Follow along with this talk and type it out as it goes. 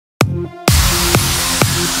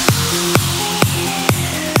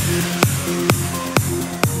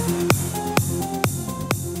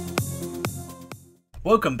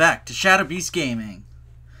Welcome back to Shadow Beast Gaming.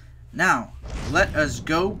 Now, let us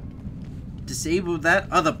go disable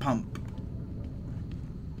that other pump.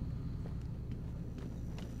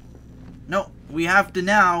 No, we have to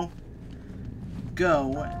now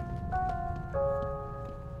go.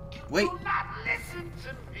 Wait. Do not listen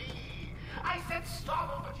to me. I said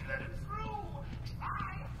stop, but you let him through.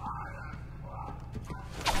 Try harder.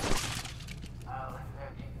 I'll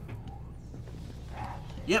hurt you.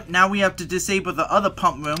 Yep, now we have to disable the other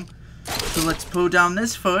pump room. So let's pull down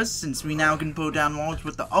this first, since we now can pull down walls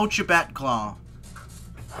with the Ultra Bat Claw.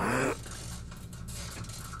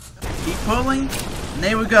 Keep pulling, and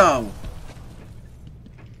there we go.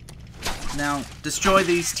 Now, destroy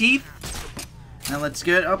these teeth. Now let's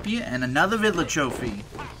get up here, and another Riddler trophy.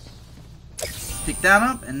 Pick that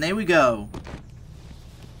up, and there we go.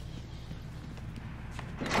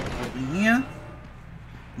 Open here.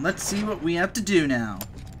 Let's see what we have to do now.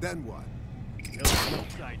 Then what?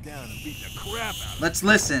 Let's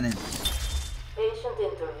listen. Patient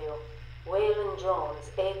interview. Waylon Jones,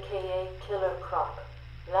 a.k.a. Killer Croc.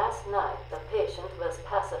 Last night, the patient was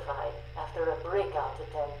pacified after a breakout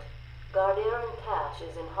attempt. Gardner and Cash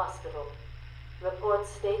is in hospital. Reports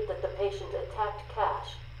state that the patient attacked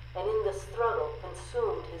Cash, and in the struggle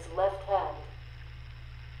consumed his left hand.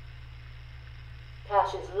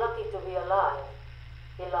 Cash is lucky to be alive.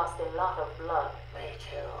 He lost a lot of blood. Me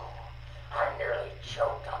too. I nearly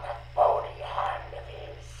choked on that bony hand of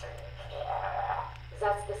his.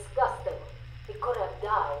 That's disgusting. He could have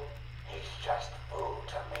died. He's just food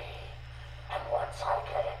to me. And once I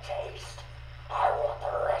get a taste, I want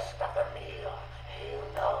the rest of the meal. You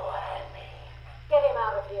know what I mean. Get him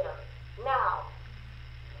out of here. Now.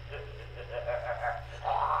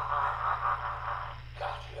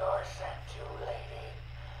 Got your scent too, lady.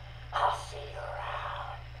 I'll see you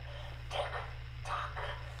around. Tick tock,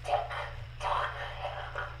 tick tock.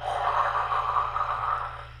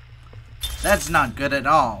 That's not good at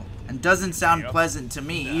all, and doesn't sound pleasant to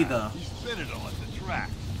me either.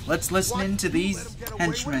 Let's listen in to these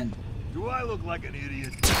henchmen. Do I look like an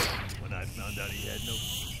idiot? When I found out he had no...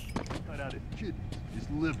 cut out his kidney, his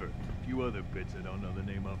liver, a few other bits I don't know the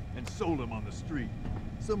name of, and sold them on the street.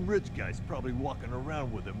 Some rich guy's probably walking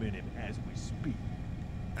around with them in him as we speak.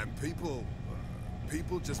 And people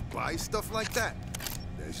just buy stuff like that?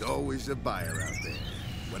 There's always a buyer out there.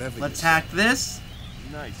 Whatever. Let's hack this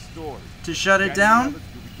Nice story. to shut it down.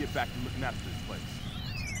 Get back to looking after this place.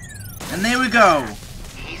 And there we go.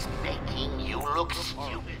 He's making you look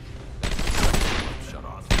stupid. Shut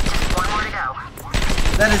off. One more to go.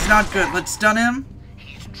 That is not good. Let's stun him.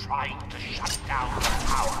 He's trying to shut down the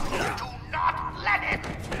power. Do not let him.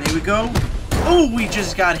 There we go. Oh, we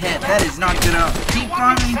just got hit. That is not good enough. Keep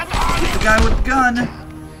farming. Get the guy with the gun.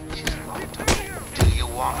 Do you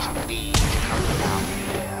want me to come down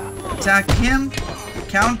here? Attack him.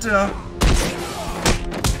 Counter.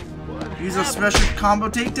 Use a special combo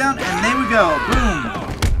takedown. And there we go. Boom.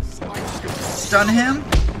 Stun him.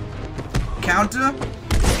 Counter.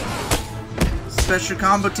 Special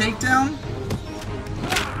combo takedown.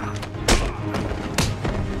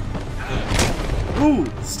 Ooh.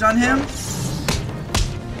 Stun him.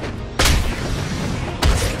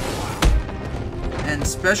 And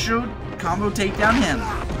special combo takedown him.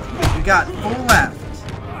 We got 4 left.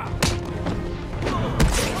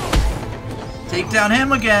 Take down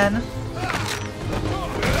him again.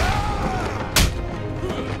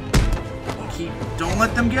 Don't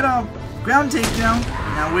let them get up. Ground takedown.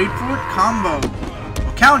 Now wait for it. Combo.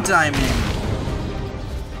 Or counter, I mean.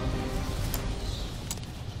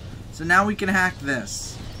 So now we can hack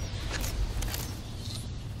this.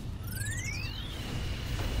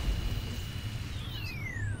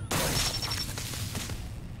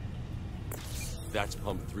 That's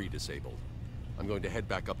pump 3 disabled. I'm going to head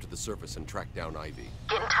back up to the surface and track down Ivy.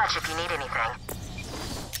 Get in touch if you need anything.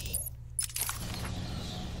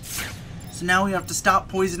 So now we have to stop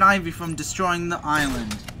Poison Ivy from destroying the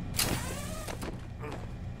island.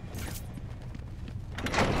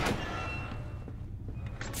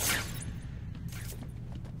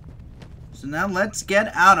 So now let's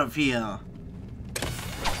get out of here.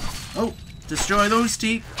 Oh, destroy those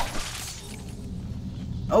teeth.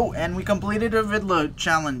 Oh, and we completed a Riddler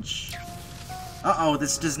challenge. Uh-oh,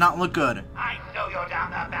 this does not look good. I know you're down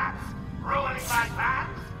there, Bats. Ruining my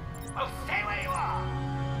plans. Oh, stay where you are.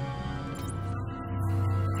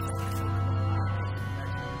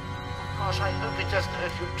 Gosh, I hope it doesn't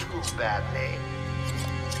hurt you too badly.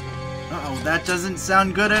 Uh-oh, that doesn't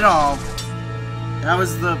sound good at all. That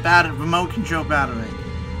was the remote control battery.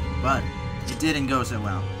 But it didn't go so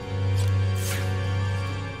well.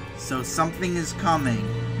 So something is coming.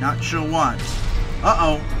 Not sure what.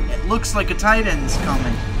 Uh-oh. It looks like a Titan's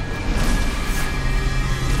coming.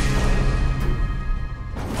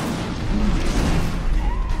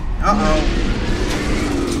 Uh-oh.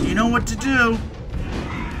 You know what to do.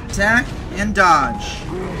 Attack and dodge.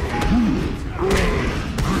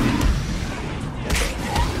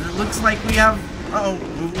 And it looks like we have... Uh-oh.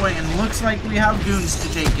 Move away. And it looks like we have goons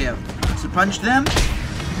to take care of. So punch them.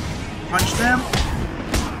 Punch them.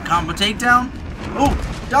 Combo takedown. Oh!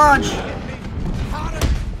 Dodge!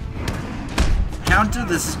 Counter.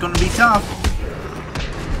 This is gonna be tough.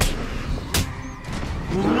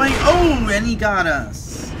 Move away. Oh! And he got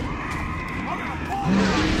us.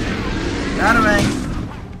 Batarang.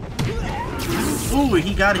 Ooh,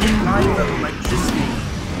 he got hit by the electricity.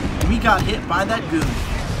 We got hit by that goon.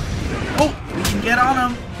 Oh, we can get on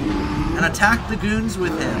him and attack the goons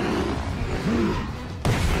with him.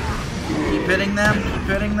 Keep hitting them, keep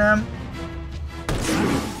hitting them.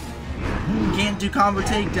 We can't do combo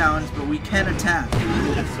takedowns, but we can attack.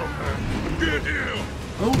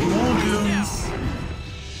 Oh, more goons.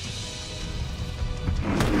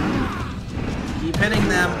 Keep hitting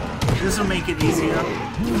them. This will make it easier.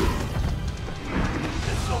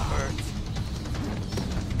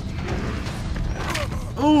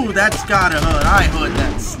 Ooh, that's gotta hurt. I heard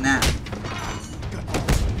that snap.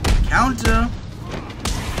 Counter.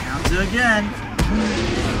 Counter again.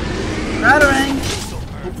 Batarang.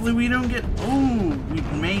 Hopefully we don't get... Ooh, we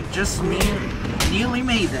nearly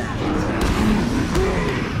made that.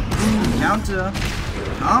 Counter.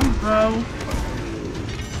 Combo.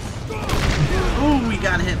 Ooh, we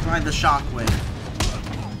got hit by the shockwave.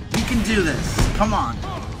 We can do this. Come on.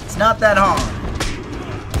 It's not that hard.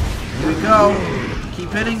 Here we go.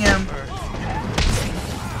 Keep hitting him.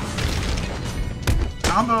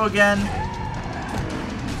 Combo again.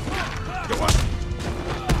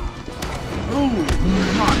 Ooh,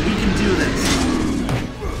 come on, we can do this.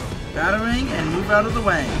 Batarang and move out of the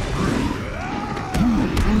way.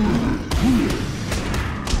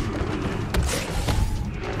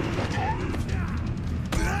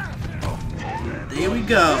 There we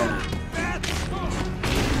go.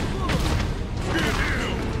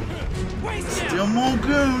 Still more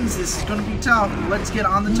goons. This is gonna be tough. Let's get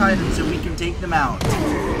on the Titan so we can take them out.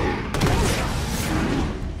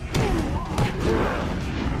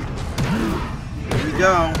 Here we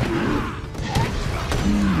go.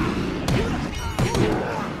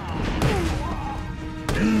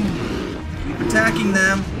 Keep attacking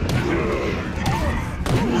them.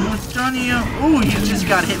 Almost done here. Ooh, he just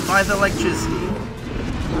got hit by the electricity.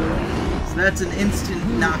 So that's an instant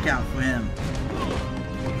knockout for him.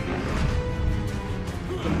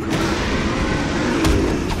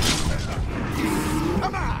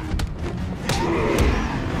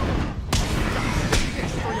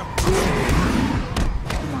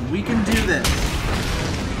 We can do this.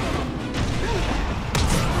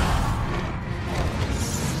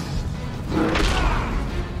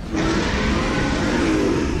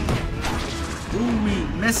 Ooh, we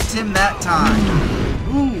missed him that time.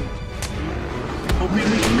 Ooh. Hoping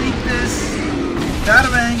we can make this.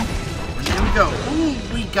 Batarang. And there we go. Ooh,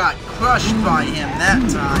 we got crushed by him that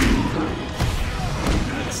time.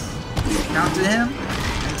 Let's counter him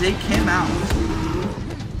and take him out.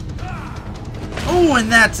 Oh,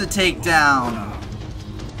 and that's a takedown.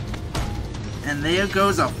 And there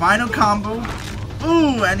goes our final combo.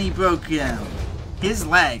 Ooh, and he broke his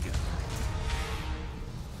leg.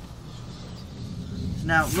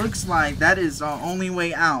 Now, it looks like that is our only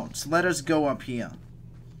way out. So let us go up here.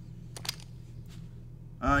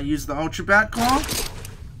 Use the Ultra Bat Claw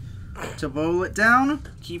to roll it down.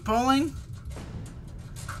 Keep pulling.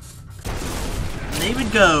 And there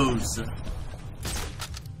it goes.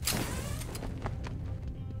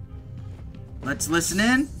 Let's listen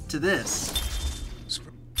in to this.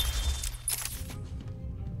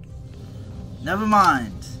 Never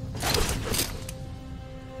mind.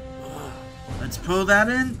 Let's pull that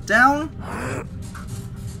in, down.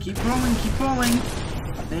 Keep pulling, keep pulling.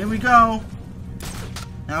 There we go.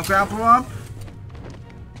 Now grapple up.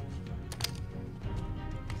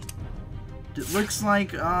 It looks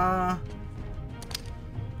like, oh,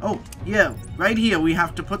 yeah, right here we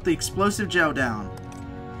have to put the explosive gel down.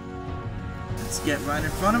 Let's get right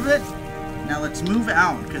in front of it. Now let's move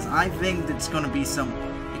out, because I think there's going to be some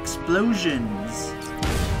explosions.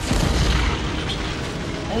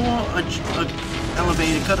 Or a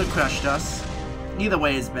elevator could have crushed us. Either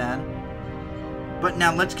way is bad. But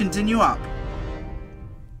now let's continue up.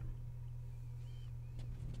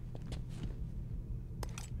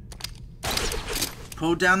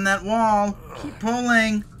 Pull down that wall. Keep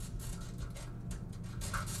pulling.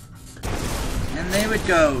 And there it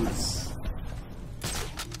goes.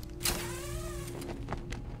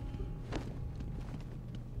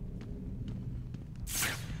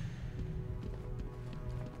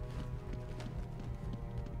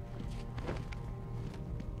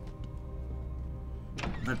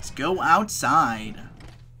 Let's go outside.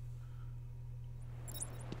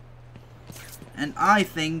 And I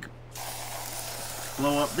think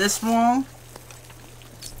blow up this wall.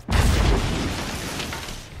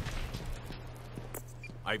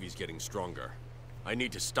 Ivy's getting stronger. I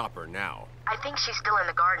need to stop her now. I think she's still in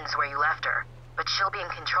the gardens where you left her, but she'll be in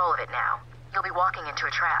control of it now. You'll be walking into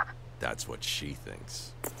a trap. That's what she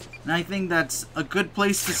thinks. And I think that's a good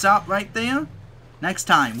place to stop right there. Next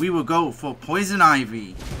time, we will go for Poison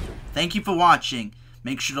Ivy. Thank you for watching.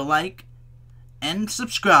 Make sure to like and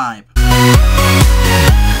subscribe.